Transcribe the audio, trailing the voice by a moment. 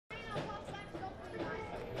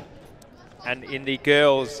And in the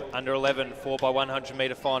girls under 11 4x100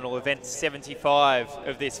 metre final, event 75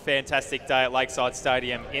 of this fantastic day at Lakeside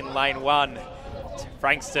Stadium. In lane 1,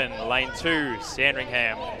 Frankston, lane 2,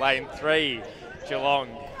 Sandringham, lane 3, Geelong,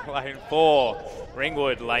 lane 4,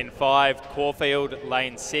 Ringwood, lane 5, Caulfield,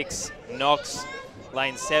 lane 6, Knox,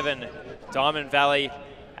 lane 7, Diamond Valley,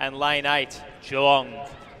 and lane 8, Geelong.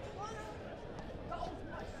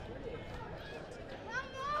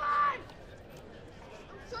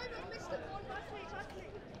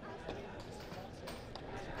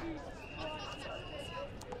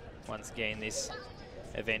 Once again, this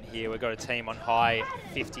event here, we've got a team on high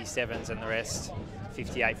 57s and the rest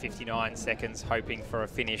 58, 59 seconds, hoping for a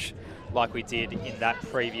finish like we did in that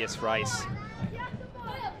previous race.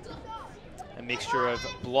 A mixture of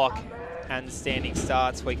block and standing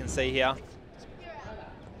starts we can see here.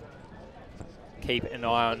 Keep an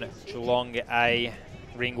eye on Geelong A,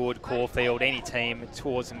 Ringwood, Caulfield, any team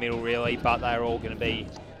towards the middle really, but they're all going to be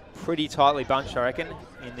pretty tightly bunched, I reckon,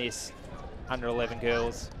 in this under 11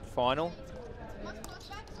 girls final.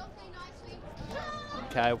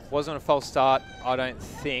 Okay, wasn't a false start, I don't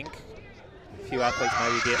think. A few athletes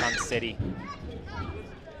maybe a bit unsteady.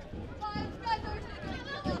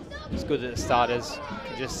 It's good that the starters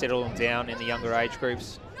can just settle them down in the younger age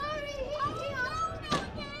groups.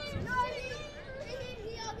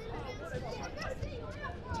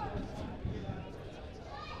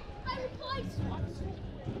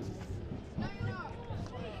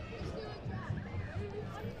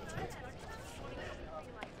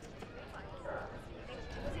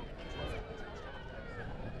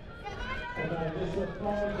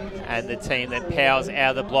 And the team that powers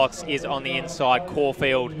out of the blocks is on the inside,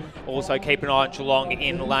 Caulfield. Also keep an eye on Geelong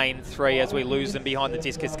in lane 3 as we lose them behind the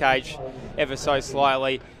discus cage ever so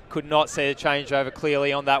slightly. Could not see the changeover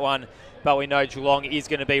clearly on that one, but we know Geelong is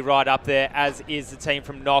going to be right up there, as is the team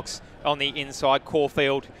from Knox on the inside.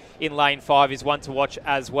 Caulfield in lane 5 is one to watch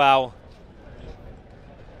as well.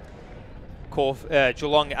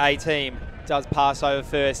 Geelong A team does pass over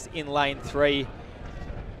first in lane 3.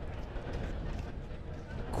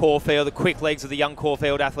 Caulfield, the quick legs of the young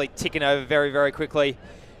Caulfield athlete ticking over very, very quickly.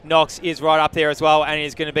 Knox is right up there as well, and it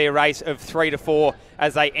is going to be a race of 3 to 4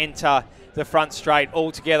 as they enter the front straight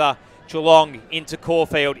all together. Geelong into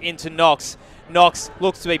Caulfield, into Knox. Knox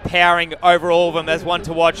looks to be powering over all of them as one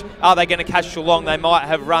to watch. Are they going to catch Geelong? They might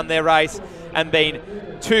have run their race and been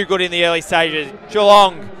too good in the early stages.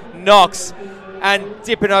 Geelong, Knox, and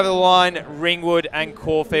dipping over the line, Ringwood and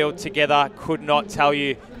Caulfield together. Could not tell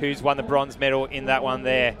you who's won the bronze medal in that one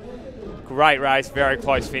there. Great race, very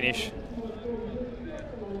close finish.